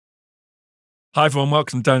Hi everyone,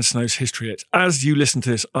 welcome to Dan Snow's History Hit. As you listen to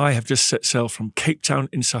this, I have just set sail from Cape Town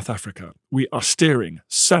in South Africa. We are steering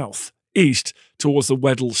south, east, towards the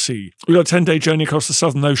Weddell Sea. We've got a 10-day journey across the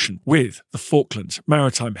Southern Ocean with the Falklands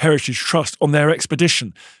Maritime Heritage Trust on their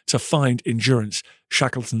expedition to find Endurance,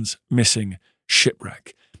 Shackleton's missing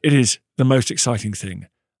shipwreck. It is the most exciting thing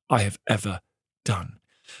I have ever done.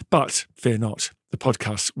 But fear not, the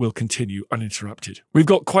podcast will continue uninterrupted. We've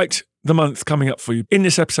got quite the month coming up for you. In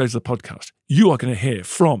this episode of the podcast, you are going to hear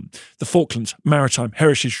from the Falklands Maritime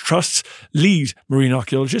Heritage Trust's lead marine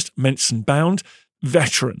archaeologist, Menson Bound,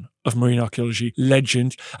 veteran of marine archaeology,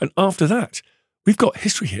 legend. And after that, we've got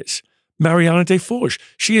History Hits, Mariana Desforges.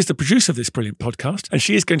 She is the producer of this brilliant podcast, and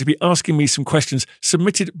she is going to be asking me some questions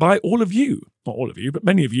submitted by all of you. Not all of you, but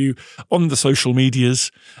many of you on the social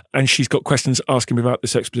medias. And she's got questions asking me about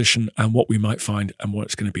this expedition and what we might find and what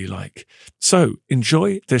it's going to be like. So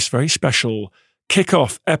enjoy this very special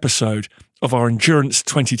kick-off episode of our Endurance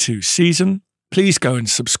 22 season. Please go and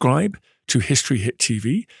subscribe to History Hit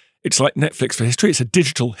TV. It's like Netflix for history. It's a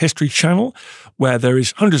digital history channel where there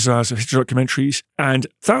is hundreds of hours of history documentaries and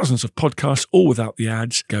thousands of podcasts, all without the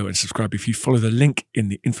ads. Go and subscribe. If you follow the link in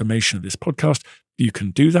the information of this podcast, you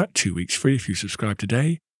can do that 2 weeks free if you subscribe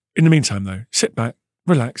today. In the meantime, though, sit back,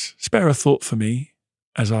 relax, spare a thought for me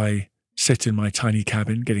as I sit in my tiny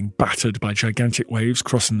cabin getting battered by gigantic waves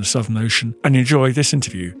crossing the Southern Ocean and enjoy this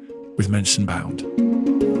interview with Menson Bound.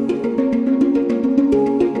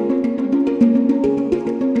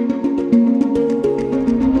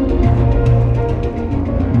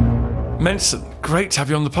 Menson, great to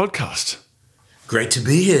have you on the podcast. Great to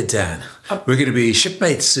be here, Dan. We're going to be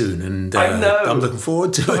shipmates soon, and I know. I'm looking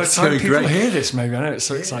forward to it. By the It's time going to be people great. hear this, maybe, I know it's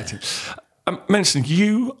so exciting. Menson,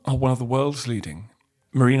 you are one of the world's leading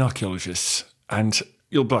marine archaeologists, and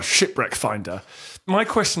you'll blush, shipwreck finder. My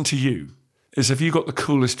question to you is, have you got the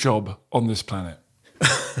coolest job on this planet?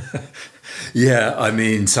 Yeah, I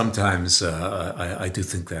mean, sometimes I do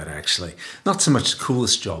think that, actually. Not so much the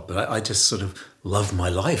coolest job, but I just sort of love my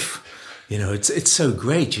life. You know, it's so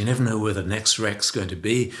great. You never know where the next wreck's going to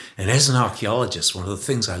be. And as an archaeologist, one of the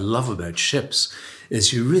things I love about ships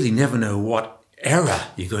is you really never know what era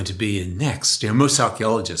you're going to be in next. You know, most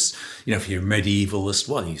archaeologists, you know, if you're a medievalist,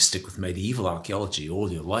 well, you stick with medieval archaeology all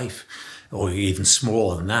your life. Or even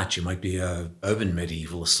smaller than that, you might be an urban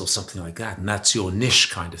medievalist or something like that, and that's your niche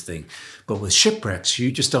kind of thing. But with shipwrecks,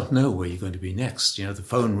 you just don't know where you're going to be next. You know, the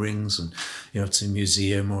phone rings and, you know, it's a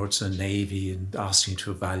museum or it's a navy and asking you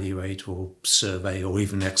to evaluate or survey or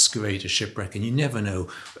even excavate a shipwreck, and you never know.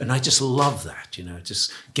 And I just love that, you know,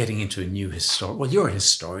 just getting into a new historian. Well, you're a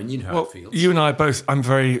historian, you know how it feels. You and I both, I'm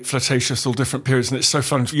very flirtatious, all different periods, and it's so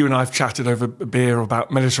fun. You and I have chatted over beer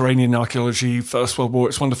about Mediterranean archaeology, First World War.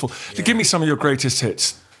 It's wonderful. Yeah. Give me some of your greatest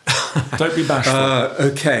hits. Don't be bashful.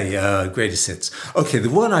 Greatest hits. Okay,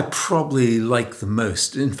 the one I probably like the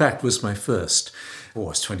most, in fact, was my first. I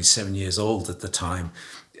was 27 years old at the time,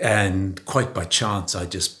 and quite by chance, I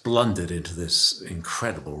just blundered into this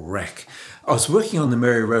incredible wreck. I was working on the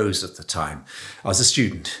Mary Rose at the time. I was a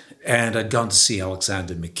student, and I'd gone to see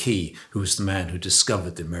Alexander McKee, who was the man who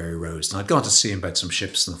discovered the Mary Rose. And I'd gone to see him about some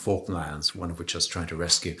ships in the Falkland Islands, one of which I was trying to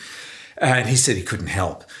rescue. And he said he couldn't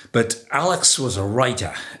help. But Alex was a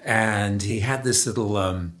writer, and he had this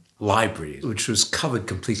little library, which was covered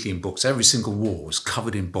completely in books. Every single wall was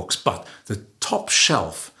covered in books. But the top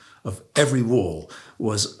shelf of every wall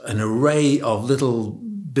was an array of little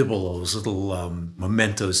biblos, little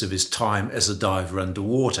mementos of his time as a diver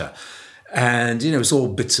underwater. And, you know, it was all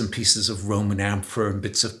bits and pieces of Roman amphora and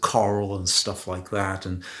bits of coral and stuff like that.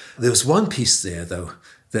 And there was one piece there, though,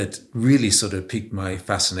 that really sort of piqued my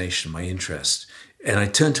fascination, my interest. And I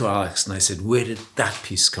turned to Alex and I said, where did that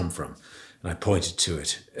piece come from? And I pointed to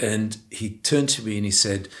it. And he turned to me and he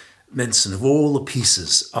said, Menson, of all the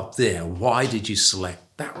pieces up there, why did you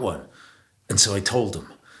select that one? And so I told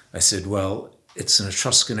him. I said, well, it's an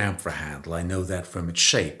Etruscan amphora handle. I know that from its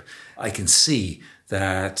shape. I can see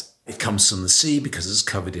that it comes from the sea because it's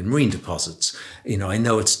covered in marine deposits. You know, I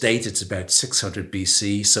know its date, it's about 600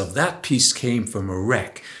 BC. So if that piece came from a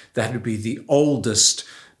wreck, that would be the oldest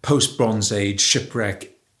post-Bronze Age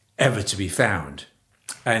shipwreck ever to be found.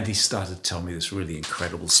 And he started to tell me this really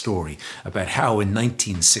incredible story about how in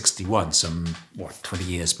 1961, 20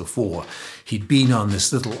 years before, he'd been on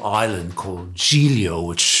this little island called Giglio,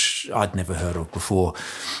 which I'd never heard of before.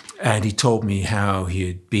 And he told me how he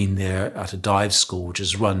had been there at a dive school, which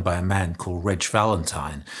is run by a man called Reg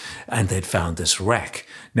Valentine, and they'd found this wreck.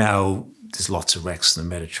 Now, there's lots of wrecks in the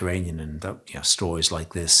Mediterranean and stories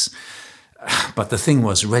like this. But the thing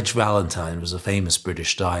was, Reg Valentine was a famous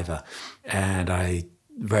British diver, and I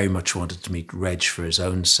very much wanted to meet Reg for his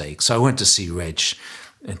own sake. So I went to see Reg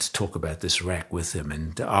and to talk about this wreck with him.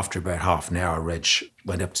 And after about half an hour, Reg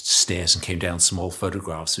went up the stairs and came down small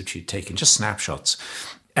photographs, which he'd taken, just snapshots.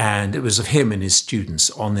 And it was of him and his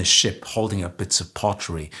students on this ship holding up bits of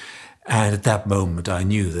pottery. And at that moment, I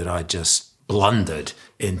knew that I just blundered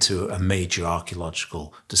into a major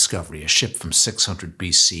archaeological discovery, a ship from 600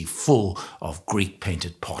 BC full of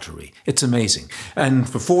Greek-painted pottery. It's amazing. And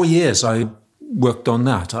for 4 years, I worked on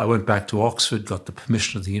that. I went back to Oxford, got the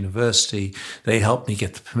permission of the university. They helped me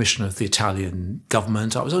get the permission of the Italian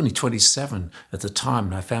government. I was only 27 at the time,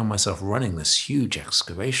 and I found myself running this huge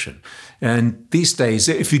excavation. And these days,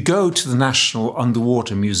 if you go to the National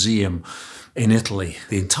Underwater Museum in Italy,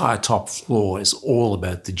 the entire top floor is all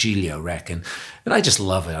about the Giglio wreck. And I just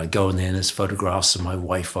love it. I go in there and there's photographs of my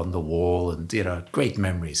wife on the wall and, great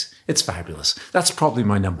memories. It's fabulous. That's probably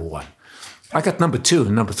my number one. I got number 2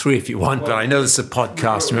 and number 3 if you want, but I know this is a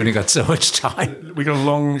podcast and we've only got so much time. We got a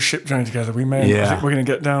long ship journey together. I think we're going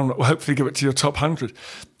to get down, hopefully give it to your top 100.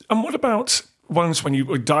 And what about ones when you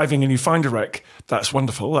were diving and you find a wreck? That's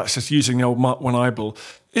wonderful. That's just using the old Mark 1 eyeball.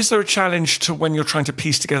 Is there a challenge to when you're trying to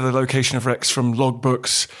piece together the location of wrecks from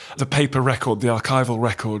logbooks, the paper record, the archival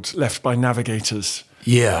record left by navigators?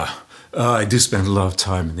 Yeah, I do spend a lot of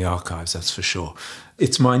time in the archives, that's for sure.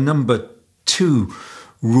 It's my number 2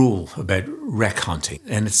 rule about wreck hunting,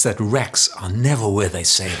 and it's that wrecks are never where they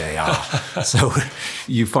say they are. So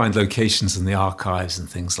you find locations in the archives and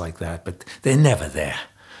things like that, but they're never there.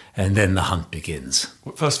 And then the hunt begins.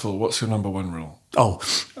 First of all, what's your number 1 rule?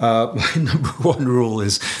 My number 1 rule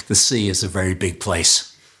is the sea is a very big place.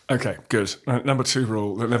 Okay, good. Number 2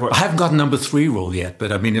 rule. I haven't got a number 3 rule yet,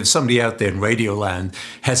 but I mean, if somebody out there in Radioland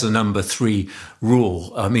has a number 3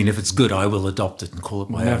 rule, I mean, if it's good, I will adopt it and call it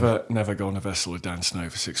my own. Never go on a vessel with Dan Snow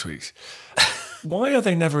for 6 weeks. Why are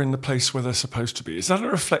they never in the place where they're supposed to be? Is that a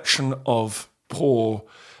reflection of poor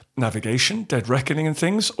navigation, dead reckoning and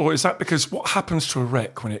things? Or is that because what happens to a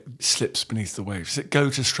wreck when it slips beneath the waves? Does it go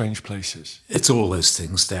to strange places? It's all those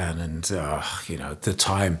things, Dan. And, at the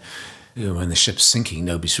time, when the ship's sinking,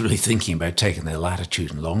 nobody's really thinking about taking their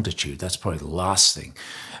latitude and longitude. That's probably the last thing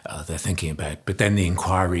they're thinking about. But then the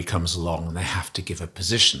inquiry comes along and they have to give a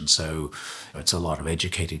position. So it's a lot of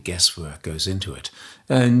educated guesswork goes into it.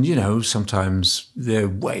 And, sometimes they're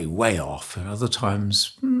way, way off. And other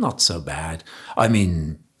times, not so bad. I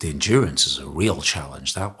mean, the Endurance is a real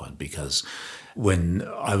challenge, that one, because when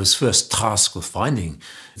I was first tasked with finding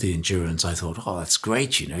the Endurance, I thought, that's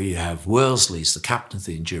great. You have Worsley's the captain of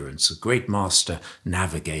the Endurance, a great master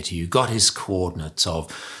navigator. You got his coordinates of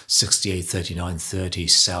 68, 39, 30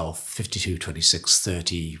 south, 52, 26,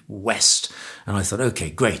 30 west. And I thought, okay,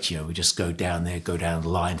 great. We just go down there, go down the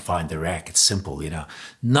line, find the wreck. It's simple,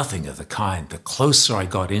 Nothing of the kind. The closer I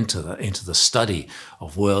got into the study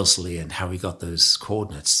of Worsley and how he got those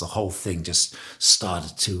coordinates, the whole thing just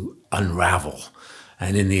started to unravel.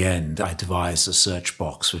 And in the end, I devised a search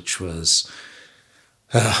box, which was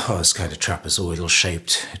it's kind of trapezoidal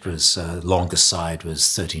shaped. It was longest side was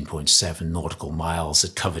 13.7 nautical miles.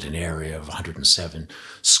 It covered an area of 107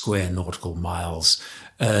 square nautical miles.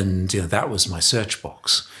 And that was my search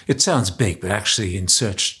box. It sounds big, but actually in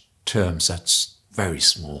search terms, that's very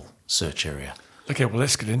small search area. Okay, well,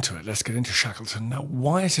 let's get into it. Let's get into Shackleton. Now,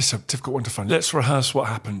 why is this a difficult one to find? Let's rehearse what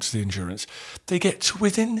happened to the Endurance. They get to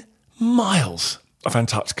within miles of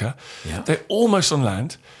Antarctica. Yeah. They're almost on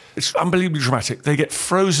land. It's unbelievably dramatic. They get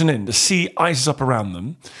frozen in. The sea ices up around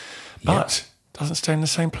them, but doesn't stay in the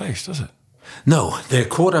same place, does it? No, they're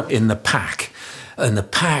caught up in the pack, and the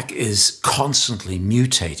pack is constantly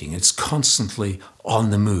mutating. It's constantly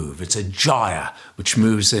on the move. It's a gyre which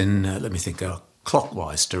moves in,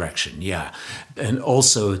 clockwise direction, and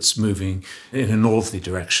also it's moving in a northerly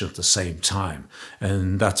direction at the same time,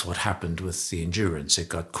 and that's what happened with the Endurance. It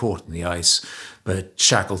got caught in the ice, but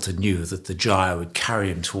Shackleton knew that the gyre would carry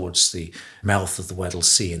him towards the mouth of the Weddell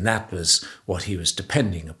Sea, and that was what he was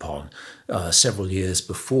depending upon. Several years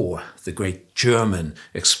before, the great German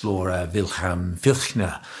explorer Wilhelm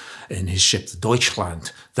Filchner, in his ship, the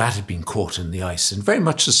Deutschland, that had been caught in the ice in very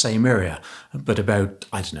much the same area, but about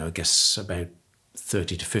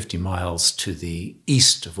 30 to 50 miles to the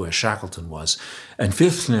east of where Shackleton was. And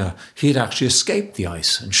Filchner, he had actually escaped the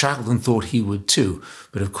ice, and Shackleton thought he would too.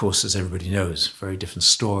 But of course, as everybody knows, very different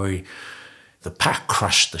story. The pack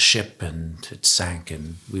crushed the ship and it sank,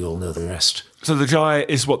 and we all know the rest. So the gyre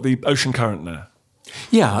is what, the ocean current there?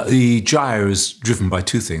 Yeah, the gyre is driven by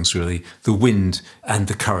two things, really, the wind and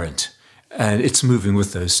the current. And it's moving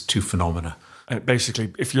with those two phenomena. And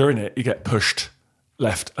basically, if you're in it, you get pushed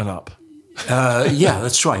left and up.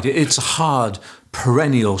 That's right. It's a hard,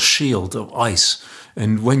 perennial shield of ice.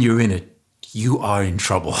 And when you're in it, you are in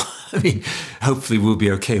trouble. I mean, hopefully we'll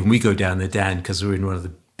be okay when we go down there, Dan, because we're in one of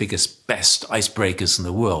the biggest, best icebreakers in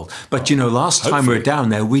the world. But, last time we were down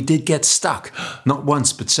there, we did get stuck. Not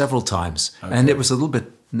once, but several times. Okay. And it was a little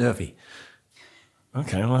bit nervy.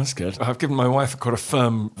 Okay, well, that's good. I've given my wife quite a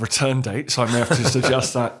firm return date, so I may have to just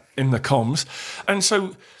adjust that in the comms. And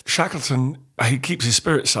so Shackleton, he keeps his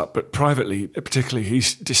spirits up, but privately, particularly,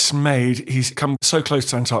 he's dismayed. He's come so close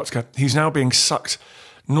to Antarctica. He's now being sucked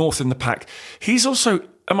north in the pack. He's also,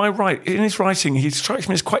 am I right? In his writing, he strikes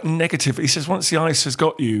me as quite negative. He says once the ice has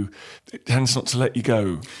got you, it tends not to let you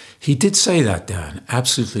go. He did say that, Dan.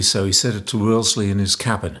 Absolutely so. He said it to Worsley in his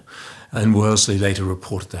cabin. And Worsley later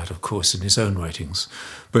reported that, of course, in his own writings.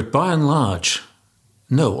 But by and large,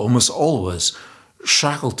 no, almost always,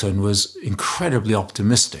 Shackleton was incredibly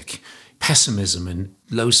optimistic. Pessimism and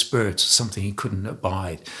low spirits was something he couldn't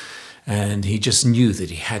abide. And he just knew that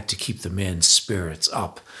he had to keep the men's spirits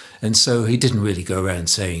up. And so he didn't really go around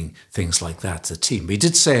saying things like that to the team. But he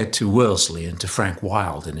did say it to Worsley and to Frank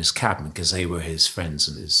Wild in his cabin, because they were his friends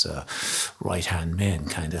and his right-hand men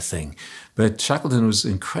kind of thing. But Shackleton was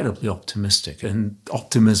incredibly optimistic, and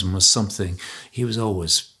optimism was something he was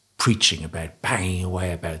always preaching about, banging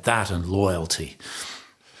away about that and loyalty.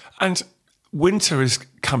 And winter is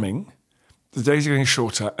coming. The days are getting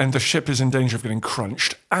shorter, and the ship is in danger of getting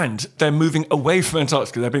crunched, and they're moving away from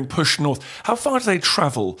Antarctica. They're being pushed north. How far do they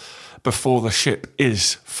travel before the ship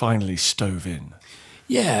is finally stove in?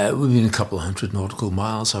 Yeah, it would be a couple of 100 nautical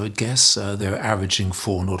miles, I would guess. They're averaging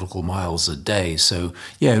 4 nautical miles a day. So,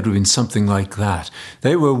 yeah, it would have been something like that.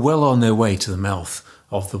 They were well on their way to the mouth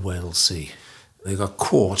of the Weddell Sea. They got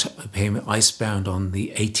caught, became icebound on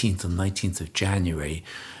the 18th and 19th of January.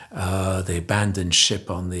 They abandoned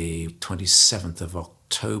ship on the 27th of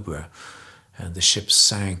October, and the ship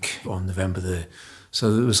sank on November So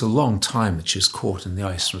it was a long time that she was caught in the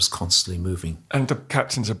ice and was constantly moving. And the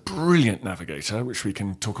captain's a brilliant navigator, which we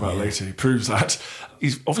can talk about later. He proves that.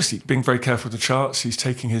 He's obviously being very careful with the charts. He's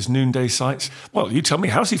taking his noonday sights. Well, you tell me,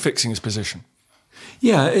 how's he fixing his position?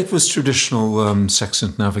 Yeah, it was traditional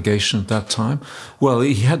sextant navigation at that time. Well,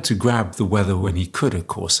 he had to grab the weather when he could, of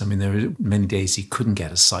course. I mean, there were many days he couldn't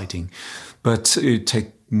get a sighting. But he'd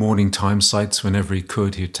take morning time sights whenever he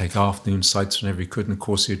could. He'd take afternoon sights whenever he could. And, of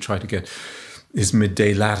course, he'd try to get his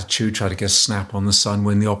midday latitude, try to get a snap on the sun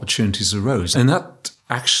when the opportunities arose. And that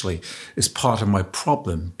actually is part of my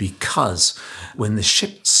problem, because when the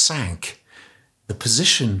ship sank, the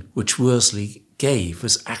position which Worsley gave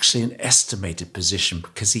was actually an estimated position,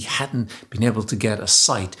 because he hadn't been able to get a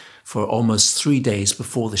sight for almost 3 days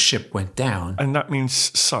before the ship went down. And that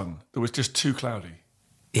means sun. It was just too cloudy.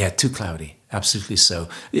 Yeah, too cloudy. Absolutely so.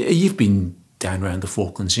 You've been down around the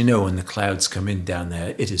Falklands, when the clouds come in down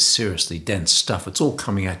there, it is seriously dense stuff. It's all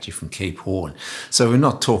coming at you from Cape Horn. So we're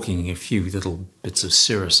not talking a few little bits of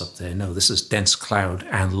cirrus up there. No, this is dense cloud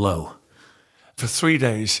and low. For 3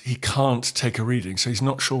 days, he can't take a reading, so he's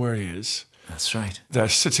not sure where he is. That's right. They're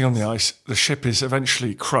sitting on the ice. The ship is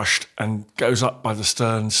eventually crushed and goes up by the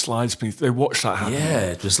stern, slides beneath. They watch that happen. Yeah,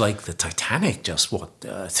 it was like the Titanic just,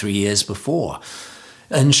 3 years before.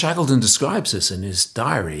 And Shackleton describes this in his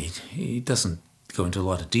diary. He doesn't go into a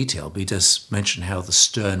lot of detail, but he does mention how the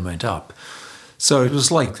stern went up. So it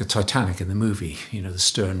was like the Titanic in the movie. The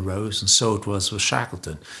stern rose, and so it was with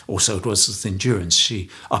Shackleton. Or so it was with Endurance.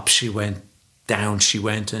 Up she went, down she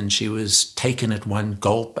went, and she was taken at one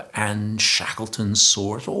gulp, and Shackleton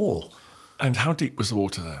saw it all. And how deep was the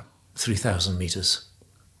water there? 3,000 metres.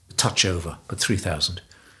 A touch over, but 3,000.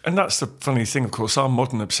 And that's the funny thing, of course, our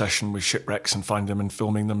modern obsession with shipwrecks and finding them and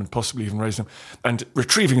filming them and possibly even raising them and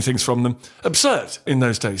retrieving things from them, absurd in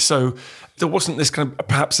those days. So there wasn't this kind of,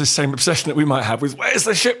 perhaps this same obsession that we might have with, where's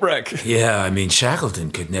the shipwreck? Yeah, I mean, Shackleton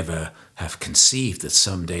could never have conceived that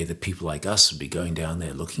someday that people like us would be going down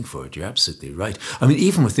there looking for it. You're absolutely right. I mean,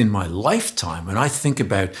 even within my lifetime, when I think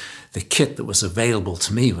about the kit that was available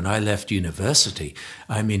to me when I left university,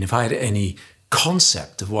 I mean, if I had any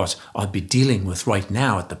concept of what I'd be dealing with right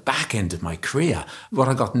now at the back end of my career, what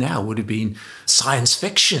I got now would have been science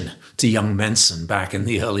fiction to young Menson back in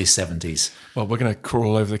the early 70s. Well, we're going to crawl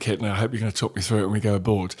all over the kit now. I hope you're going to talk me through it when we go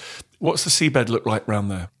aboard. What's the seabed look like round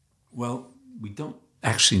there? Well, we don't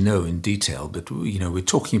actually know in detail, but we're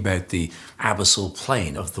talking about the abyssal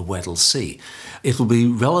plain of the Weddell Sea. It'll be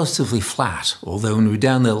relatively flat, although when we were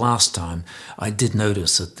down there last time, I did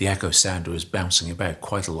notice that the echo sounder is bouncing about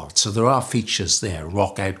quite a lot. So there are features there,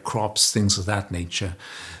 rock outcrops, things of that nature.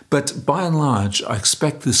 But by and large, I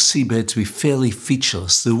expect the seabed to be fairly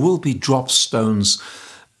featureless. There will be drop stones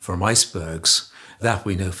from icebergs, That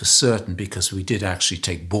we know for certain because we did actually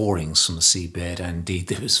take borings from the seabed, and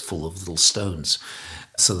indeed it was full of little stones.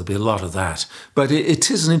 So there'll be a lot of that. But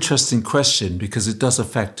it is an interesting question because it does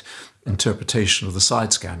affect interpretation of the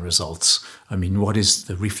side scan results. I mean, what is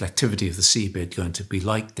the reflectivity of the seabed going to be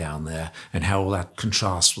like down there, and how will that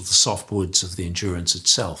contrast with the soft woods of the Endurance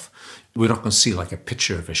itself? We're not going to see like a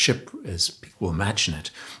picture of a ship as people imagine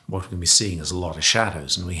it. What we're going to be seeing is a lot of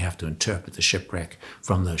shadows, and we have to interpret the shipwreck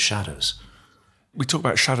from those shadows. We talk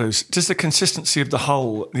about shadows. Does the consistency of the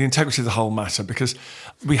hull, the integrity of the hull matter? Because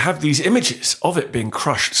we have these images of it being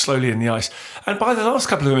crushed slowly in the ice. And by the last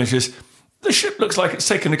couple of images, the ship looks like it's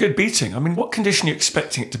taken a good beating. I mean, what condition are you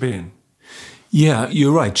expecting it to be in? Yeah,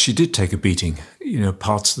 you're right. She did take a beating.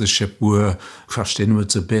 Parts of the ship were crushed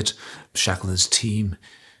inwards a bit. Shackleton's team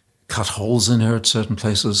cut holes in her at certain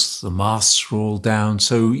places. The masts were all down.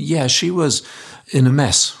 So, yeah, she was in a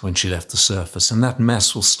mess when she left the surface. And that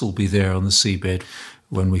mess will still be there on the seabed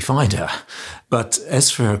when we find her. But as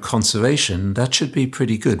for her conservation, that should be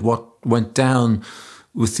pretty good. What went down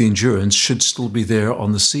with the Endurance should still be there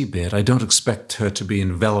on the seabed. I don't expect her to be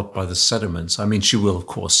enveloped by the sediments. I mean, she will, of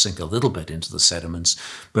course, sink a little bit into the sediments,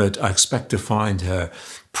 but I expect to find her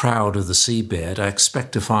proud of the seabed. I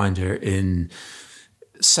expect to find her in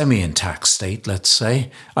semi-intact state, let's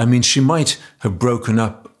say. I mean, she might have broken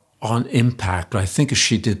up on impact, but I think if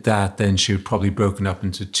she did that, then she would probably broken up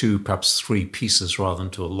into 2, perhaps 3 pieces rather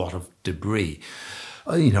than to a lot of debris.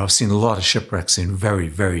 I've seen a lot of shipwrecks in very,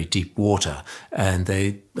 very deep water, and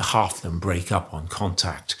half of them break up on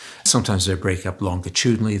contact. Sometimes they break up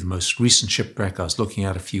longitudinally. The most recent shipwreck I was looking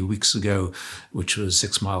at a few weeks ago, which was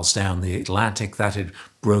 6 miles down the Atlantic, that had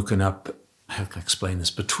broken up, how can I explain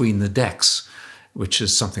this, between the decks, which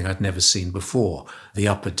is something I'd never seen before. The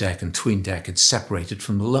upper deck and tween deck had separated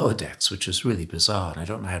from the lower decks, which is really bizarre, and I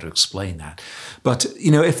don't know how to explain that. But,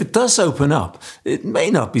 if it does open up, it may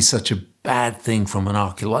not be such a bad thing from an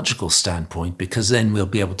archaeological standpoint, because then we'll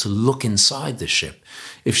be able to look inside the ship.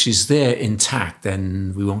 If she's there intact,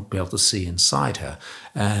 then we won't be able to see inside her.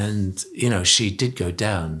 And, she did go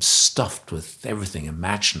down stuffed with everything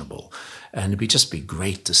imaginable. And it'd just be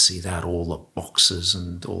great to see that, all the boxes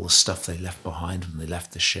and all the stuff they left behind when they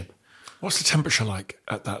left the ship. What's the temperature like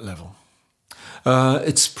at that level?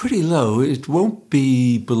 It's pretty low. It won't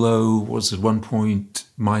be below, minus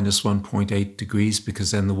 1.8 degrees,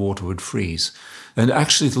 because then the water would freeze. And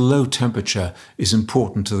actually the low temperature is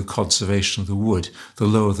important to the conservation of the wood. The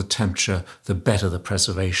lower the temperature, the better the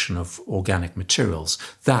preservation of organic materials.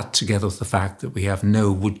 That, together with the fact that we have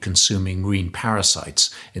no wood-consuming marine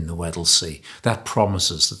parasites in the Weddell Sea, that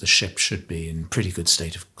promises that the ship should be in pretty good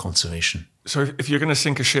state of conservation. So if you're going to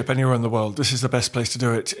sink a ship anywhere in the world, this is the best place to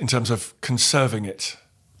do it in terms of conserving it?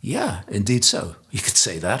 Yeah, indeed so. You could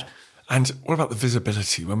say that. And what about the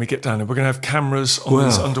visibility? When we get down there, we're going to have cameras on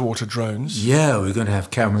these underwater drones. Yeah, we're going to have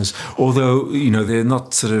cameras. Although, they're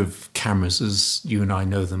not sort of cameras as you and I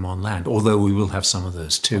know them on land. Although we will have some of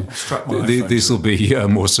those too. These will be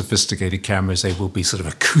more sophisticated cameras. They will be sort of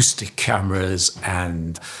acoustic cameras,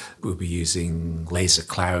 and we'll be using laser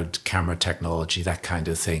cloud camera technology, that kind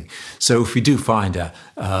of thing. So if we do find her,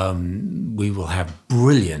 we will have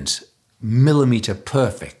brilliant, millimeter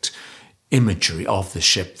perfect imagery of the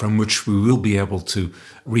ship, from which we will be able to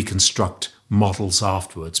reconstruct models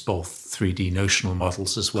afterwards, both 3D notional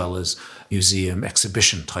models as well as museum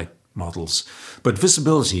exhibition type models. But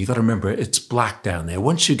visibility, you've got to remember, it's black down there.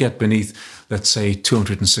 Once you get beneath, let's say,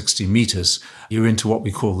 260 meters, you're into what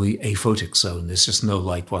we call the aphotic zone. There's just no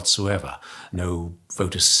light whatsoever. No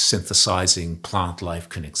photosynthesizing plant life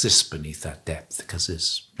can exist beneath that depth because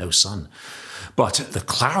there's no sun. But the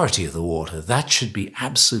clarity of the water, that should be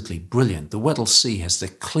absolutely brilliant. The Weddell Sea has the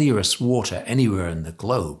clearest water anywhere in the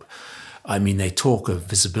globe. I mean, they talk of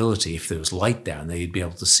visibility. If there was light down there, you'd be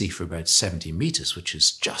able to see for about 70 meters, which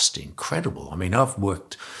is just incredible. I mean, I've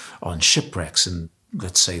worked on shipwrecks in,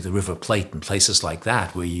 let's say, the River Plate and places like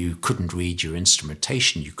that, where you couldn't read your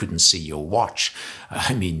instrumentation, you couldn't see your watch.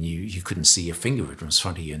 I mean, you couldn't see your finger, it was in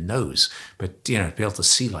front of your nose. But, to be able to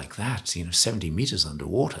see like that, 70 meters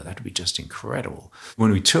underwater, that would be just incredible.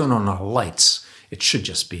 When we turn on our lights, it should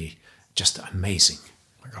just be just amazing.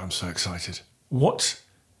 Oh my God, I'm so excited. What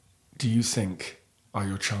do you think are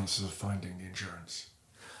your chances of finding the Endurance?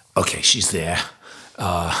 Okay, she's there.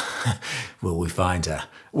 Will we find her?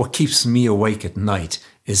 What keeps me awake at night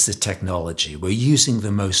is the technology. We're using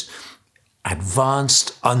the most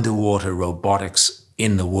advanced underwater robotics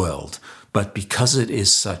in the world. But because it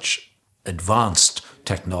is such advanced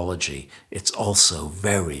technology, it's also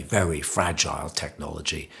very, very fragile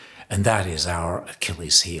technology. And that is our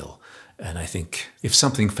Achilles heel. And I think if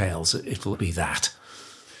something fails, it will be that.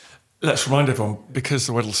 Let's remind everyone, because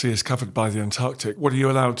the Weddell Sea is covered by the Antarctic, what are you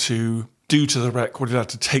allowed to do to the wreck? What are you allowed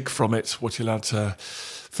to take from it? What are you allowed to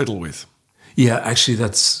fiddle with? Yeah, actually,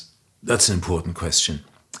 that's an important question.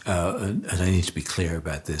 And I need to be clear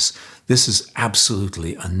about this. This is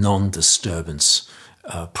absolutely a non-disturbance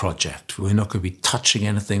project. We're not going to be touching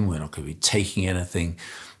anything. We're not going to be taking anything.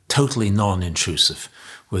 Totally non-intrusive.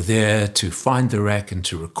 We're there to find the wreck and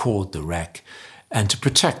to record the wreck and to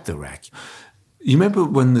protect the wreck. You remember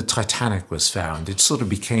when the Titanic was found, it sort of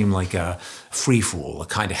became like a free-for-all, a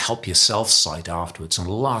kind of help-yourself site afterwards. And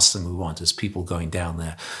the last thing we want is people going down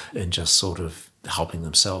there and just sort of helping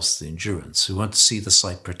themselves to the endurance. We want to see the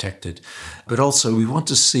site protected, but also we want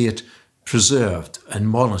to see it preserved and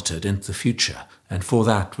monitored into the future. And for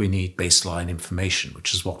that, we need baseline information,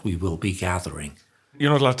 which is what we will be gathering. You're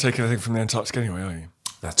not allowed to take anything from the Antarctic anyway, are you?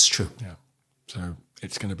 That's true. Yeah. So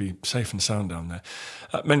it's going to be safe and sound down there.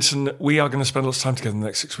 Menson, we are going to spend lots of time together in the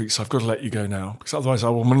next 6 weeks, so I've got to let you go now, because otherwise I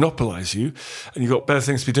will monopolise you, and you've got better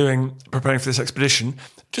things to be doing, preparing for this expedition.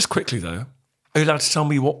 Just quickly, though, are you allowed to tell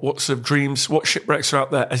me what sort of dreams, what shipwrecks are out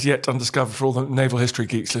there as yet undiscovered for all the Naval History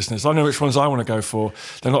Geeks listeners? I know which ones I want to go for.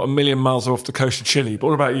 They're not a million miles off the coast of Chile, but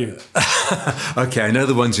what about you? Okay, I know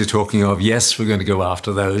the ones you're talking of. Yes, we're going to go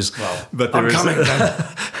after those. Well, but I'm coming,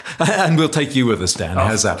 Dan. And we'll take you with us, Dan.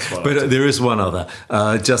 How's that? But there is one other.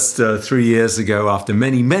 Just 3 years ago, after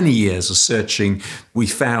many, many years of searching, we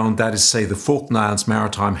found, that is to say, the Falkland Islands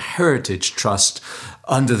Maritime Heritage Trust,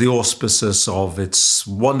 under the auspices of its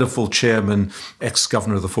wonderful chairman,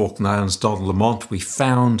 ex-governor of the Falkland Islands, Donald Lamont, we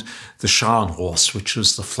found the Scharnhorst, which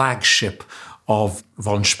was the flagship of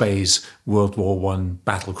von Spee's World War I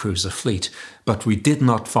battlecruiser fleet. But we did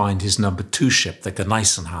not find his number 2 ship, the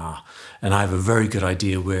Gneisenau, and I have a very good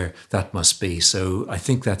idea where that must be. So I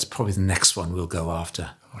think that's probably the next one we'll go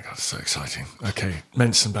after. Oh my God, it's so exciting. Okay,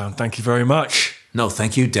 Mensenbaum, thank you very much. No,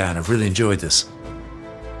 thank you, Dan. I've really enjoyed this.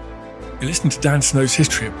 You listen to Dan Snow's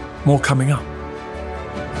History. More coming up.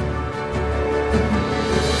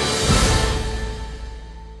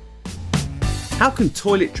 How can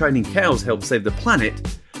toilet training cows help save the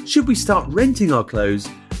planet? Should we start renting our clothes?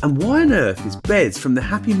 And why on earth is Bez from the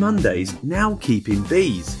Happy Mondays now keeping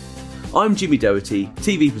bees? I'm Jimmy Doherty,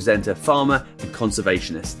 TV presenter, farmer and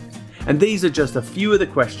conservationist. And these are just a few of the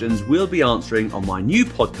questions we'll be answering on my new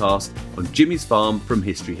podcast on Jimmy's Farm from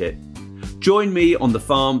History Hit. Join me on the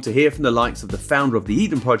farm to hear from the likes of the founder of the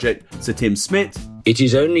Eden Project, Sir Tim Smith. It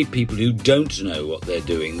is only people who don't know what they're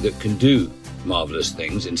doing that can do marvellous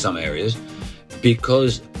things in some areas,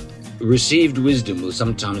 because received wisdom will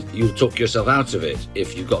sometimes, you'll talk yourself out of it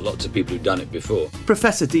if you've got lots of people who've done it before.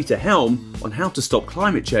 Professor Dieter Helm on how to stop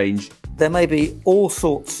climate change. There may be all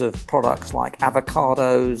sorts of products like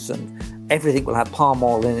avocados and everything will have palm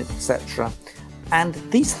oil in it, etc. And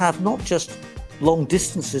these have not just long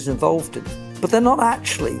distances involved in it, but they're not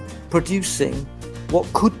actually producing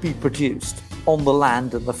what could be produced on the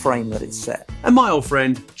land and the frame that it's set. And my old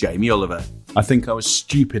friend, Jamie Oliver. I think I was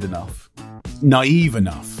stupid enough, naive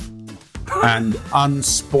enough, and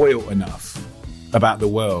unspoilt enough about the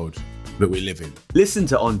world that we live in. Listen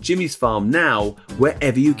to On Jimmy's Farm now,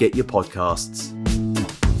 wherever you get your podcasts.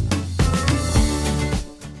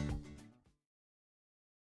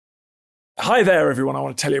 Hi there, everyone. I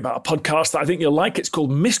want to tell you about a podcast that I think you'll like. It's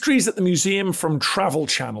called Mysteries at the Museum from Travel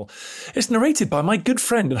Channel. It's narrated by my good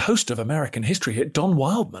friend and host of American History Hit, Don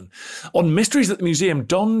Wildman. On Mysteries at the Museum,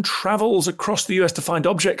 Don travels across the US to find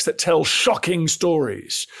objects that tell shocking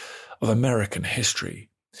stories of American history.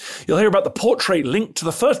 You'll hear about the portrait linked to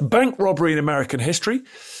the first bank robbery in American history,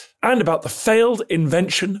 and about the failed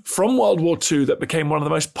invention from World War II that became one of the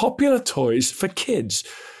most popular toys for kids.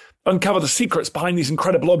 Uncover the secrets behind these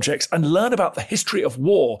incredible objects and learn about the history of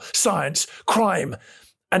war, science, crime,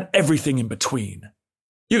 and everything in between.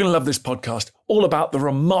 You're going to love this podcast, all about the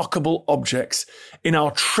remarkable objects in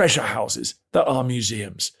our treasure houses that are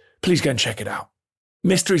museums. Please go and check it out.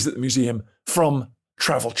 Mysteries at the Museum from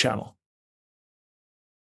Travel Channel.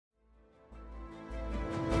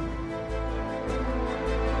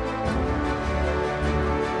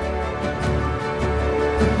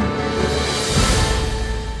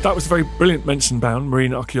 That was a very brilliant Mensenbaum,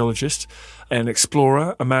 marine archaeologist, an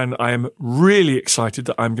explorer, a man I am really excited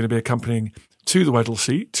that I'm going to be accompanying to the Weddell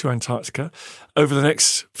Sea, to Antarctica, over the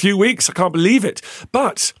next few weeks. I can't believe it.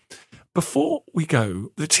 But before we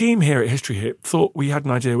go, the team here at History Hit thought we had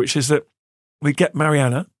an idea, which is that we get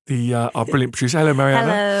Mariana, our brilliant producer. Hello,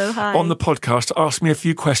 Mariana. Hello, hi. On the podcast to ask me a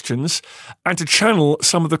few questions and to channel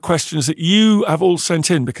some of the questions that you have all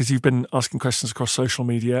sent in, because you've been asking questions across social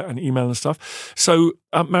media and email and stuff. So,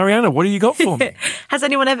 Mariana, what do you got for me? Has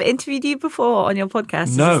anyone ever interviewed you before on your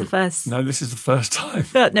podcast? No. Is this the first? No, this is the first time.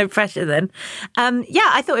 No pressure then.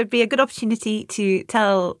 I thought it'd be a good opportunity to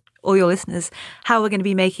tell all your listeners how we're going to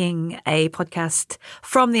be making a podcast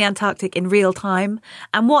from the Antarctic in real time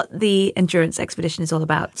and what the Endurance expedition is all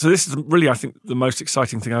about. So this is really, I think, the most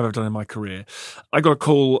exciting thing I've ever done in my career. I got a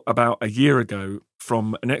call about a year ago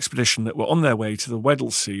from an expedition that were on their way to the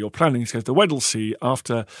Weddell Sea, or planning to go to the Weddell Sea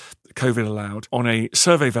after COVID allowed, on a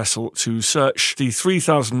survey vessel to search the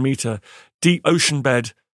 3,000-metre deep ocean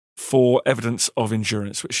bed for evidence of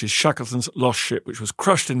Endurance, which is Shackleton's lost ship, which was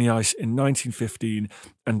crushed in the ice in 1915.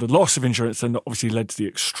 And the loss of Endurance then obviously led to the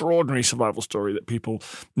extraordinary survival story that people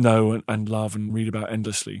know and love and read about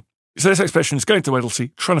endlessly. So this expedition is going to Weddell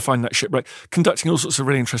Sea, trying to find that shipwreck, conducting all sorts of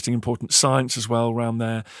really interesting, important science as well around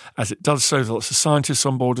there. As it does so, there's lots of scientists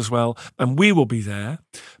on board as well. And we will be there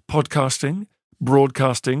podcasting,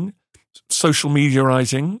 broadcasting, social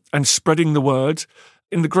mediaizing, and spreading the word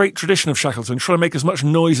in the great tradition of Shackleton, trying to make as much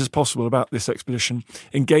noise as possible about this expedition,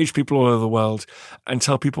 engage people all over the world, and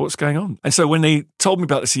tell people what's going on. And so when they told me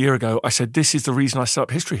about this a year ago, I said, this is the reason I set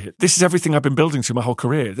up History Hit. This is everything I've been building to my whole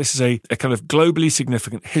career. This is a kind of globally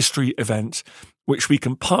significant history event which we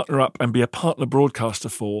can partner up and be a partner broadcaster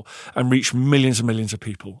for and reach millions and millions of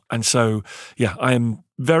people. And so, yeah, I am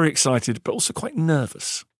very excited, but also quite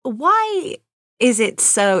nervous. Why is it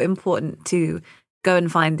so important to go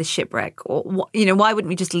and find the shipwreck? Or, why wouldn't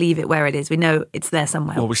we just leave it where it is? We know it's there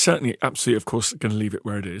somewhere. Well, we're certainly, absolutely, of course, going to leave it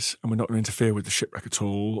where it is. And we're not going to interfere with the shipwreck at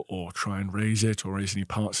all or try and raise it or raise any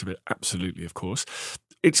parts of it. Absolutely, of course.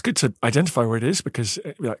 It's good to identify where it is because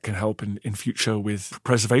that can help in future with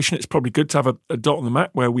preservation. It's probably good to have a dot on the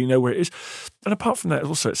map where we know where it is. And apart from that,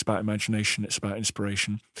 also it's about imagination. It's about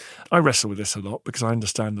inspiration. I wrestle with this a lot because I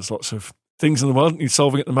understand there's lots of things in the world that need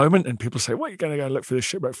solving at the moment. And people say, what are you going to go look for this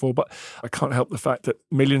shipwreck for? But I can't help the fact that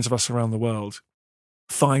millions of us around the world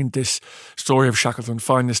find this story of Shackleton,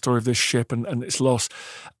 find this story of this ship and its loss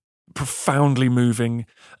profoundly moving,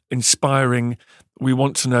 inspiring. We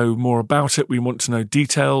want to know more about it. We want to know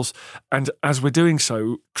details. And as we're doing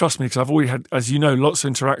so, trust me, because I've already had, as you know, lots of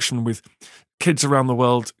interaction with kids around the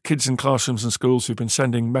world, kids in classrooms and schools who've been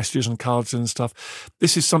sending messages and cards and stuff.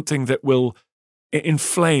 This is something that will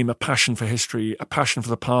inflame a passion for history, a passion for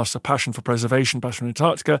the past, a passion for preservation, passion for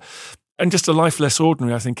Antarctica, and just a life less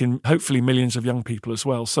ordinary, I think, in hopefully millions of young people as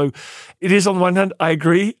well. So it is, on the one hand, I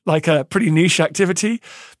agree, like a pretty niche activity,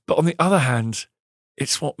 but on the other hand,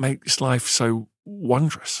 it's what makes life so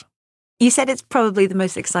wondrous. You said it's probably the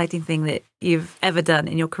most exciting thing that you've ever done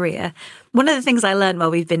in your career. One of the things I learned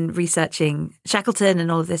while we've been researching Shackleton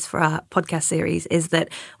and all of this for our podcast series is that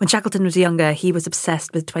when Shackleton was younger, he was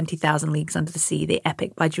obsessed with 20,000 Leagues Under the Sea, the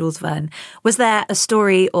epic by Jules Verne. Was there a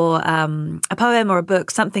story or a poem or a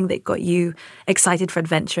book, something that got you excited for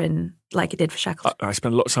adventure and like it did for Shackleton? I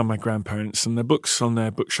spent a lot of time with my grandparents, and the books on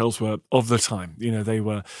their bookshelves were of the time. You know, they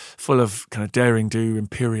were full of kind of daring do,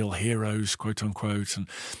 imperial heroes, quote unquote, and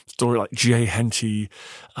story like G.A. Henty,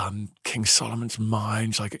 King Solomon's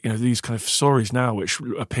Mines, like, you know, these kind of stories now which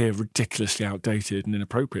appear ridiculously outdated and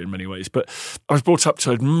inappropriate in many ways. But I was brought up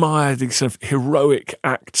to admire these sort of heroic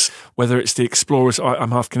acts, whether it's the explorers,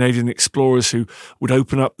 I'm half Canadian, the explorers who would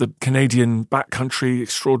open up the Canadian backcountry,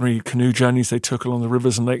 extraordinary canoe journeys they took along the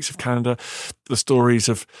rivers and lakes of Canada, the stories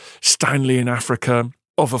of Stanley in Africa,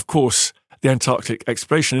 of course, the Antarctic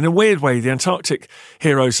exploration. In a weird way, the Antarctic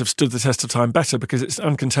heroes have stood the test of time better because it's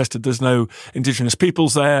uncontested. There's no indigenous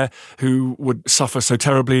peoples there who would suffer so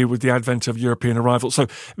terribly with the advent of European arrival. So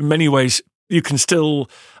in many ways, you can still,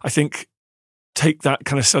 I think, take that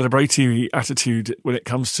kind of celebratory attitude when it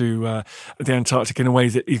comes to the Antarctic in a way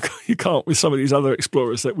that you can't with some of these other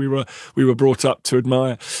explorers that we were brought up to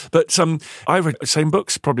admire. But I read the same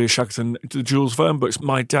books, probably as Shackleton, the Jules Verne books.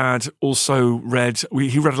 My dad also read,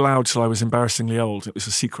 he read aloud till I was embarrassing old. It was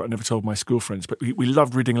a secret I never told my school friends, but we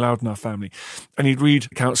loved reading aloud in our family. And he'd read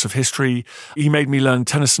accounts of history. He made me learn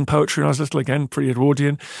Tennyson poetry when I was little, again, pretty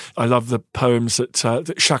Edwardian. I love the poems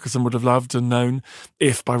that Shackleton would have loved and known.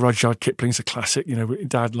 If by Rudyard Kipling's a classic. You know,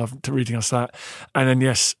 Dad loved reading us that. And then,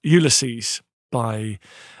 yes, Ulysses. by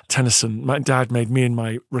Tennyson. My dad made me and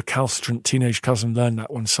my recalcitrant teenage cousin learn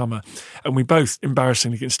that one summer. And we both,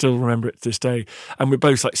 embarrassingly, can still remember it to this day. And we're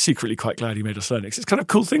both like secretly quite glad he made us learn it. 'Cause it's kind of a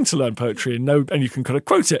cool thing to learn poetry and you can kind of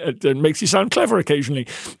quote it and it makes you sound clever occasionally.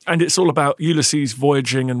 And it's all about Ulysses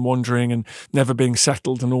voyaging and wandering and never being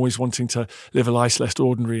settled and always wanting to live a life less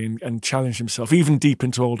ordinary and challenge himself, even deep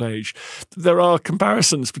into old age. There are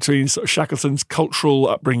comparisons between sort of Shackleton's cultural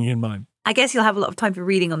upbringing and mine. I guess you'll have a lot of time for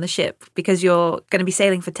reading on the ship because you're going to be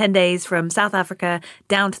sailing for 10 days from South Africa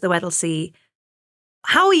down to the Weddell Sea.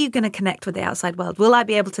 How are you going to connect with the outside world? Will I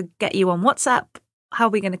be able to get you on WhatsApp? How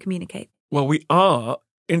are we going to communicate? Well, we are,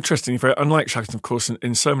 interestingly, very unlike Shackleton, of course,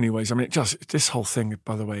 in so many ways. I mean, this whole thing,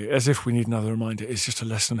 by the way, as if we need another reminder, is just a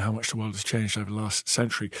lesson in how much the world has changed over the last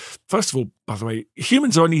century. First of all, by the way,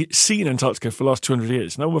 humans have only seen Antarctica for the last 200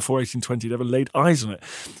 years. No one before 1820 had ever laid eyes on it.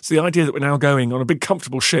 So the idea that we're now going on a big,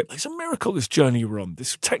 comfortable ship, it's a miracle, this journey we're on,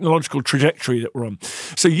 this technological trajectory that we're on.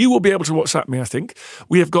 So you will be able to WhatsApp me, I think.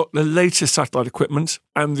 We have got the latest satellite equipment,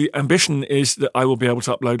 and the ambition is that I will be able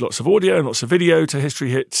to upload lots of audio and lots of video to History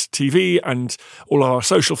Hit TV and all our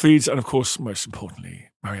social feeds, and of course, most importantly,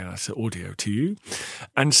 Mariana, it's audio to you.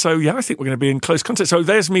 And so, yeah, I think we're going to be in close contact. So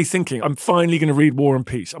there's me thinking, I'm finally going to read War and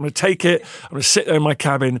Peace. I'm going to take it. I'm going to sit there in my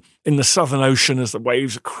cabin in the Southern Ocean as the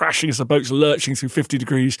waves are crashing, as the boat's lurching through 50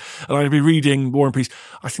 degrees. And I'm going to be reading War and Peace.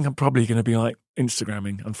 I think I'm probably going to be like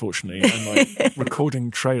Instagramming, unfortunately, and like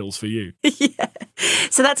recording trails for you. Yeah.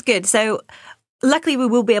 So that's good. So luckily we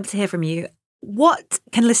will be able to hear from you. What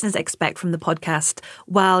can listeners expect from the podcast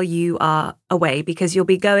while you are away? Because you'll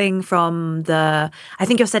be going I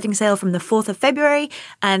think you're setting sail from the 4th of February,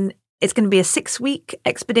 and it's going to be a 6-week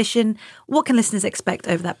expedition. What can listeners expect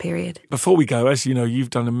over that period? Before we go, as you know,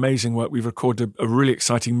 you've done amazing work. We've recorded a really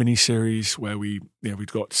exciting mini-series where we've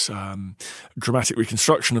got dramatic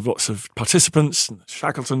reconstruction of lots of participants,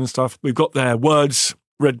 Shackleton and stuff. We've got their words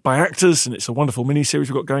read by actors, and it's a wonderful mini-series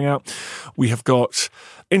we've got going out. We have got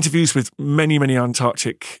interviews with many, many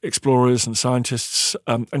Antarctic explorers and scientists,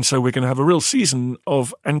 and so we're going to have a real season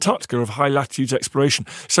of Antarctica, of high latitudes exploration.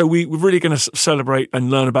 So we're really going to celebrate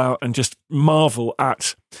and learn about and just marvel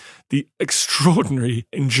at the extraordinary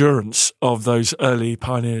endurance of those early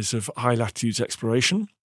pioneers of high latitudes exploration.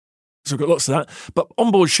 So we've got lots of that. But on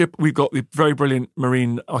board ship, we've got the very brilliant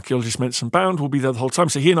marine archaeologist Menson Bound will be there the whole time.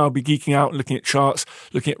 So he and I will be geeking out and looking at charts,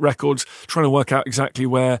 looking at records, trying to work out exactly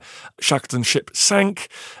where Shackleton's ship sank.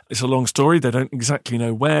 It's a long story. They don't exactly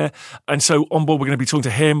know where. And so on board, we're going to be talking to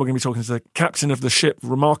him. We're going to be talking to the captain of the ship,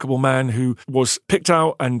 remarkable man who was picked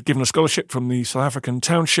out and given a scholarship from the South African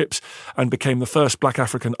townships and became the first black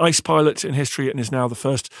African ice pilot in history and is now the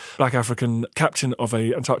first black African captain of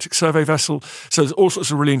a Antarctic survey vessel. So there's all sorts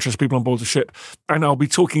of really interesting people on board the ship, and I'll be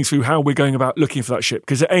talking through how we're going about looking for that ship,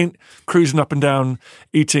 because it ain't cruising up and down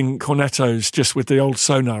eating cornettos just with the old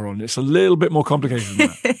sonar on. It's a little bit more complicated than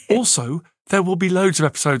that. Also, there will be loads of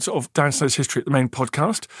episodes of Dan Snow's History at the main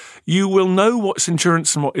podcast. You will know what's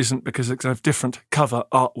endurance and what isn't because it's going to have different cover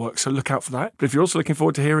artwork, so look out for that. But if you're also looking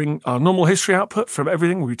forward to hearing our normal history output from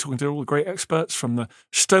everything, we'll be talking to all the great experts from the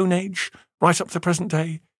Stone Age right up to the present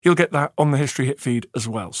day. You'll get that on the History Hit feed as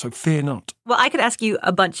well, so fear not. Well, I could ask you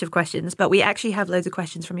a bunch of questions, but we actually have loads of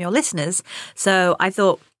questions from your listeners. So I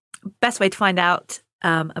thought best way to find out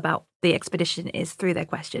about the expedition is through their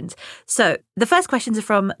questions. So the first questions are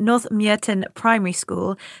from North Muirton Primary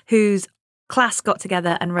School, whose class got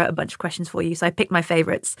together and wrote a bunch of questions for you. So I picked my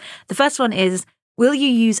favourites. The first one is, will you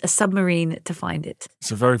use a submarine to find it?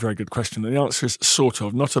 It's a very, very good question. And the answer is sort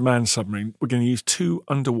of, not a manned submarine. We're going to use 2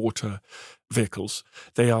 underwater vehicles.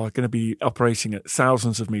 They are going to be operating at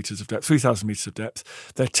thousands of meters of depth, 3,000 meters of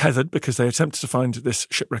depth. They're tethered because they attempted to find this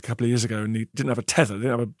shipwreck a couple of years ago and they didn't have a tether. They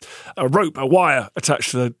didn't have a rope, a wire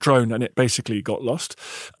attached to the drone, and it basically got lost.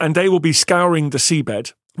 And they will be scouring the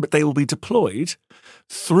seabed, but they will be deployed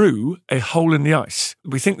through a hole in the ice.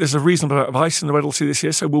 We think there's a reasonable amount of ice in the Weddell Sea this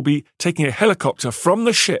year, so we'll be taking a helicopter from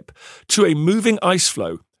the ship to a moving ice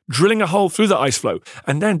floe, drilling a hole through the ice floe.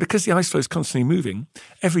 And then, because the ice floe is constantly moving,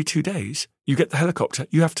 every 2 days, you get the helicopter,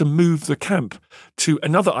 you have to move the camp to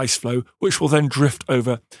another ice floe, which will then drift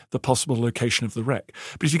over the possible location of the wreck.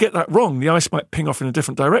 But if you get that wrong, the ice might ping off in a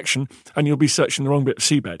different direction and you'll be searching the wrong bit of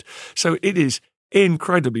seabed. So it is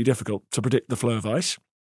incredibly difficult to predict the flow of ice.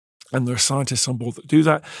 And there are scientists on board that do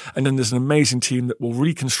that. And then there's an amazing team that will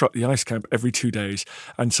reconstruct the ice camp every 2 days.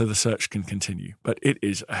 And so the search can continue. But it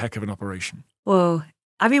is a heck of an operation. Whoa.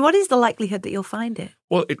 I mean, what is the likelihood that you'll find it?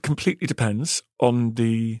 Well, it completely depends on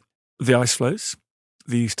the ice flows,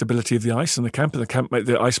 the stability of the ice in the camp.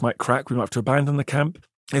 The ice might crack. We might have to abandon the camp.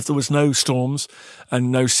 If there was no storms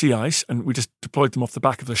and no sea ice and we just deployed them off the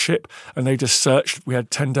back of the ship and they just searched, we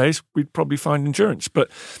had 10 days, we'd probably find endurance. But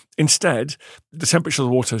instead, the temperature of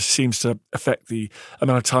the water seems to affect the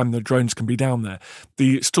amount of time the drones can be down there.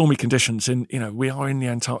 The stormy conditions we are in the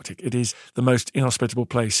Antarctic. It is the most inhospitable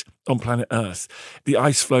place on planet Earth. The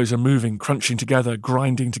ice floes are moving, crunching together,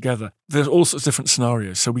 grinding together. There's all sorts of different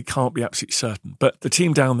scenarios, so we can't be absolutely certain. But the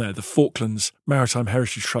team down there, the Falklands Maritime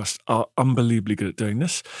Heritage Trust, are unbelievably good at doing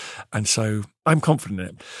this. And so I'm confident in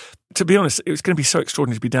it. To be honest, it was going to be so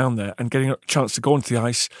extraordinary to be down there and getting a chance to go onto the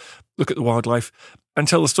ice, look at the wildlife, and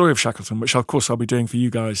tell the story of Shackleton, which of course I'll be doing for you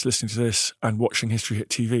guys listening to this and watching History Hit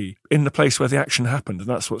TV, in the place where the action happened. And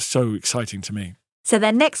that's what's so exciting to me. So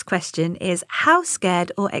their next question is, how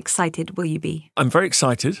scared or excited will you be? I'm very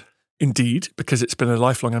excited, indeed, because it's been a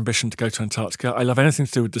lifelong ambition to go to Antarctica. I love anything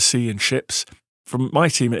to do with the sea and ships. From my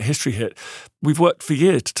team at History Hit, we've worked for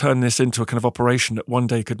years to turn this into a kind of operation that one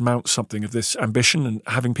day could mount something of this ambition, and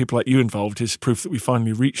having people like you involved is proof that we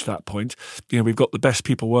finally reached that point. We've got the best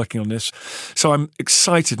people working on this. So I'm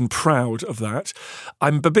excited and proud of that.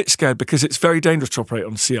 I'm a bit scared because it's very dangerous to operate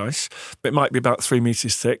on sea ice. It might be about 3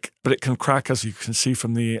 meters thick, but it can crack, as you can see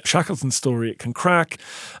from the Shackleton story. It can crack.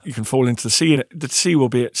 You can fall into the sea, and the sea will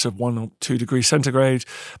be at sort of 1 or 2 degrees centigrade.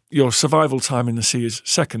 Your survival time in the sea is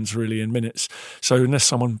seconds, really, in minutes. So unless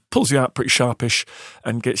someone pulls you out pretty sharpish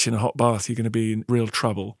and gets you in a hot bath, you're going to be in real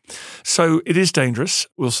trouble. So it is dangerous.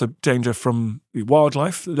 Also danger from the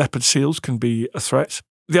wildlife. Leopard seals can be a threat.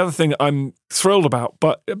 The other thing I'm thrilled about,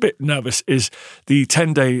 but a bit nervous, is the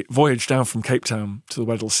 10-day voyage down from Cape Town to the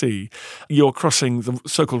Weddell Sea. You're crossing the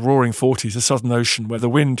so-called Roaring Forties, the Southern Ocean, where the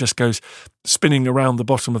wind just goes spinning around the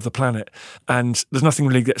bottom of the planet and there's nothing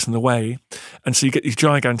really gets in the way. And so you get these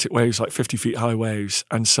gigantic waves, like 50 feet high waves.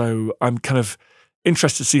 And so I'm kind of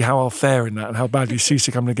interested to see how I'll fare in that and how badly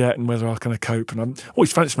seasick I'm going to get and whether I'll kind of cope. And I'm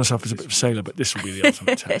always fancy myself as a bit of a sailor, but this will be the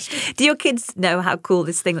ultimate test. Do your kids know how cool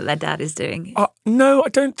this thing that their dad is doing? No, I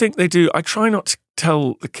don't think they do. I try not to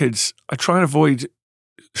tell the kids. I try and avoid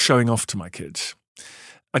showing off to my kids.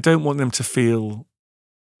 I don't want them to feel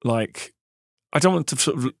like, I don't want to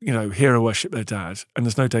sort of, hero worship their dad. And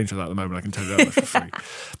there's no danger of that at the moment, I can tell you that much for free.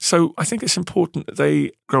 So I think it's important that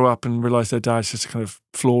they grow up and realise their dad's just a kind of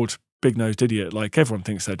flawed, big-nosed idiot like everyone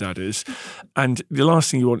thinks their dad is. And the last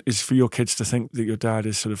thing you want is for your kids to think that your dad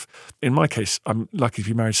is sort of, in my case, I'm lucky to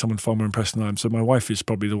be married to someone far more impressive than I am, so my wife is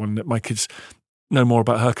probably the one that my kids know more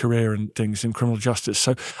about her career and things in criminal justice.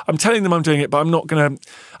 So I'm telling them I'm doing it, but I'm not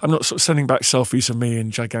sort of sending back selfies of me in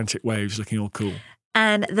gigantic waves looking all cool.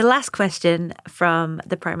 And the last question from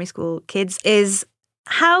the primary school kids is,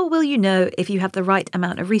 how will you know if you have the right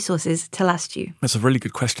amount of resources to last you? That's a really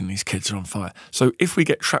good question. These kids are on fire. So if we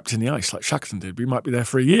get trapped in the ice like Shackleton did, we might be there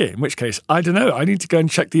for a year, in which case, I don't know. I need to go and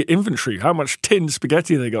check the inventory, how much tinned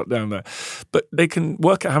spaghetti they got down there. But they can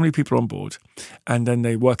work out how many people are on board, and then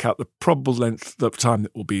they work out the probable length of time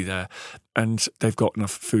that will be there. And they've got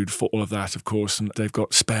enough food for all of that, of course, and they've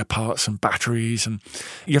got spare parts and batteries, and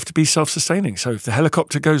you have to be self-sustaining. So if the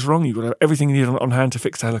helicopter goes wrong, you've got to have everything you need on hand to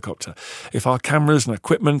fix the helicopter. If our cameras and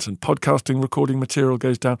equipment and podcasting recording material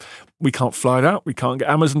goes down, we can't fly it out, we can't get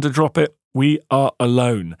Amazon to drop it. We are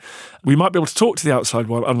alone. We might be able to talk to the outside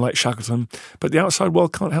world, unlike Shackleton, but the outside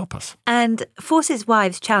world can't help us. And Forces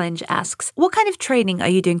Wives Challenge asks, what kind of training are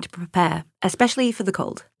you doing to prepare, especially for the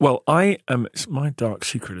cold? Well, it's my dark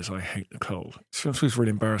secret is I hate the cold. It feels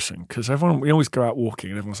really embarrassing because we always go out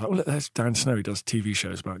walking and everyone's like, well, look, there's Dan Snow. He does TV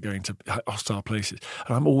shows about going to hostile places.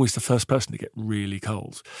 And I'm always the first person to get really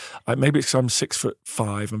cold. Maybe it's because I'm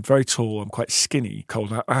 6'5", I'm very tall, I'm quite skinny,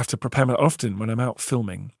 cold. I have to prepare myself often when I'm out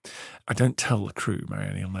filming. I don't tell the crew,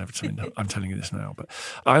 Marianne, you'll never tell me. I'm telling you this now, but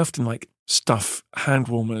I often stuff hand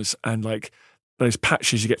warmers and those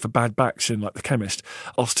patches you get for bad backs in the chemist.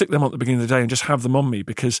 I'll stick them on at the beginning of the day and just have them on me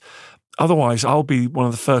because otherwise I'll be one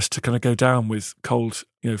of the first to kind of go down with cold,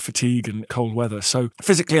 fatigue and cold weather. So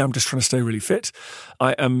physically, I'm just trying to stay really fit.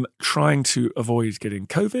 I am trying to avoid getting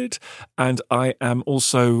COVID, and I am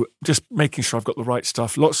also just making sure I've got the right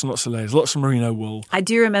stuff, lots and lots of layers, lots of merino wool. I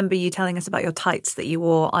do remember you telling us about your tights that you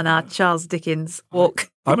wore on our Charles Dickens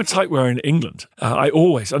walk. I'm a tight wearer in England. I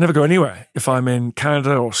never go anywhere. If I'm in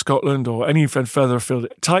Canada or Scotland or any further afield,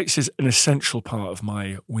 tights is an essential part of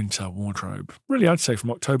my winter wardrobe. Really, I'd say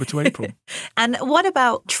from October to April. And what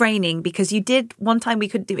about training? Because you did, one time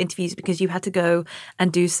we couldn't do interviews because you had to go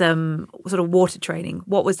and do some sort of water training.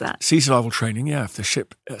 What was that? Sea survival training, yeah. If the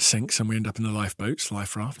ship sinks and we end up in the lifeboats,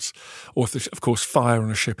 life rafts, or if of course, fire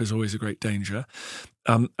on a ship is always a great danger.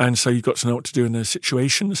 And so you've got to know what to do in those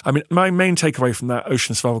situations. I mean, my main takeaway from that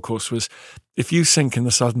ocean survival course was if you sink in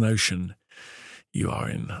the Southern Ocean, you are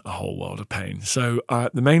in a whole world of pain. So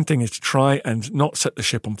the main thing is to try and not set the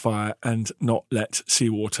ship on fire and not let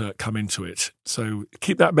seawater come into it. So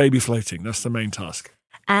keep that baby floating. That's the main task.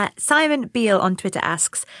 Simon Beale on Twitter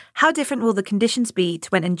asks, how different will the conditions be to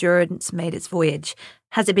when Endurance made its voyage?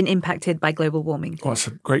 Has it been impacted by global warming? Well, that's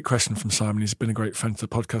a great question from Simon. He's been a great friend to the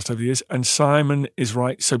podcast over the years. And Simon is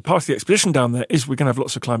right. So part of the expedition down there is we're going to have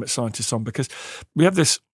lots of climate scientists on, because we have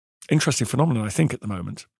this interesting phenomenon, I think, at the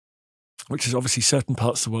moment, which is obviously certain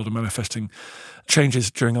parts of the world are manifesting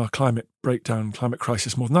changes during our climate breakdown, climate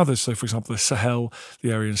crisis more than others. So, for example, the Sahel,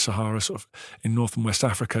 the area in Sahara, sort of in North and West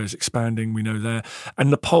Africa, is expanding, we know there.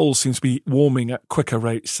 And the poles seem to be warming at quicker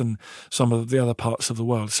rates than some of the other parts of the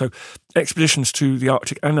world. So expeditions to the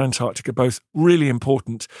Arctic and Antarctic are both really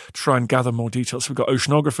important to try and gather more details. So we've got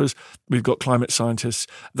oceanographers, we've got climate scientists.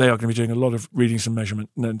 They are going to be doing a lot of readings and measurement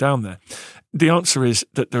down there. The answer is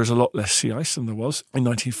that there is a lot less sea ice than there was in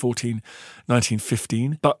 1914,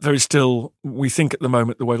 1915. But there is still, we think at the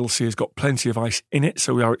moment, the Weddell Sea has got plenty of ice in it.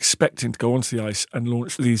 So we are expecting to go onto the ice and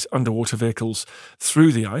launch these underwater vehicles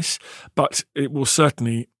through the ice. But it will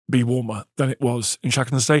certainly be warmer than it was in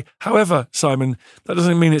Shackleton's day. However, Simon, that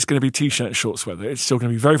doesn't mean it's going to be T-shirt and shorts weather. It's still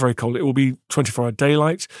going to be very, very cold. It will be 24-hour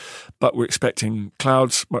daylight, but we're expecting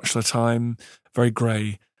clouds much of the time, very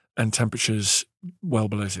grey, and temperatures well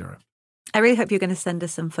below zero. I really hope you're going to send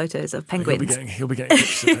us some photos of penguins. He'll be getting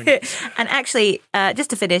pictures of penguins. And actually, just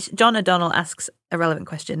to finish, John O'Donnell asks a relevant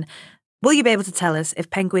question. Will you be able to tell us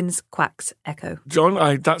if penguins' quacks echo?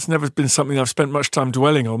 John, that's never been something I've spent much time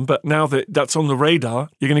dwelling on, but now that that's on the radar,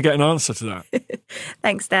 you're going to get an answer to that.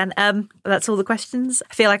 Thanks, Dan. That's all the questions.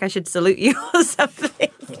 I feel like I should salute you or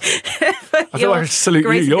something. I feel like I should salute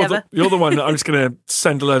you. You're the one that I'm just going to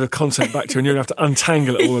send a load of content back to, and you're going to have to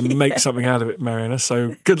untangle it all and make something out of it, Mariana.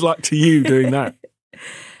 So good luck to you doing that.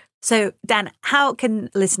 So, Dan, how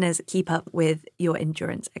can listeners keep up with your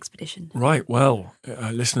endurance expedition? Right, well,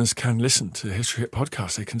 listeners can listen to the History Hit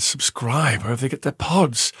podcast. They can subscribe wherever they get their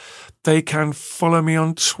pods. They can follow me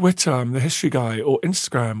on Twitter, I'm the History Guy, or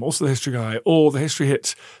Instagram, also the History Guy, or the History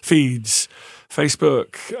Hit feeds,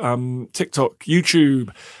 Facebook, TikTok,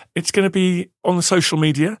 YouTube. It's going to be on the social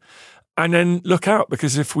media. And then look out,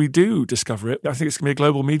 because if we do discover it, I think it's going to be a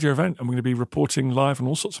global media event, and we're going to be reporting live on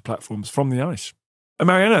all sorts of platforms from the ice. And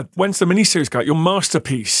Mariana, when's the miniseries go out? Your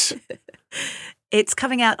masterpiece. It's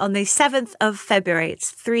coming out on the 7th of February. It's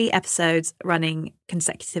 3 episodes running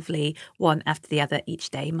consecutively, one after the other each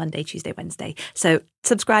day, Monday, Tuesday, Wednesday. So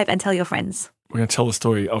subscribe and tell your friends. We're going to tell the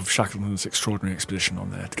story of Shackleton's extraordinary expedition on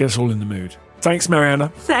there to get us all in the mood. Thanks,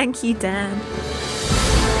 Mariana. Thank you, Dan.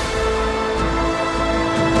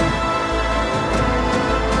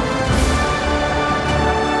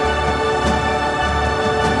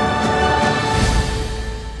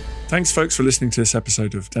 Thanks, folks, for listening to this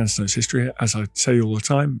episode of Dan Snow's History. As I say all the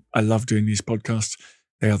time, I love doing these podcasts.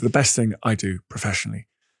 They are the best thing I do professionally.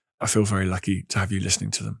 I feel very lucky to have you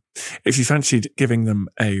listening to them. If you fancied giving them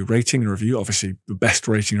a rating and a review, obviously the best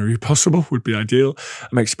rating and review possible would be ideal.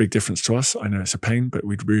 It makes a big difference to us. I know it's a pain, but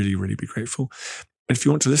we'd really, really be grateful. And if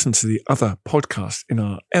you want to listen to the other podcasts in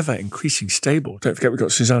our ever-increasing stable, don't forget we've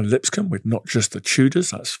got Susanna Lipscomb with Not Just the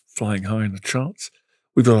Tudors. That's flying high in the charts.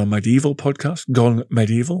 We've got our medieval podcast, Gone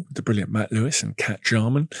Medieval, with the brilliant Matt Lewis and Kat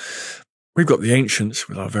Jarman. We've got The Ancients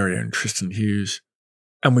with our very own Tristan Hughes.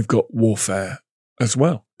 And we've got Warfare as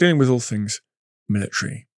well, dealing with all things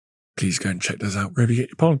military. Please go and check those out wherever you get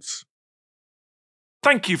your pods.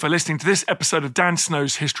 Thank you for listening to this episode of Dan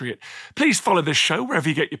Snow's History Hit. Please follow this show wherever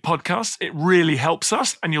you get your podcasts. It really helps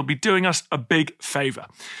us, and you'll be doing us a big favour.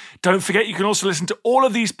 Don't forget, you can also listen to all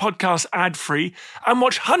of these podcasts ad-free and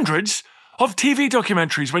watch hundreds of TV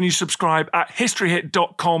documentaries when you subscribe at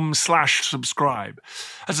historyhit.com/subscribe.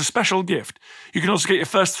 As a special gift, you can also get your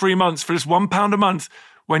first 3 months for just £1 a month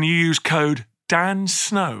when you use code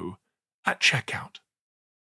DANSNOW at checkout.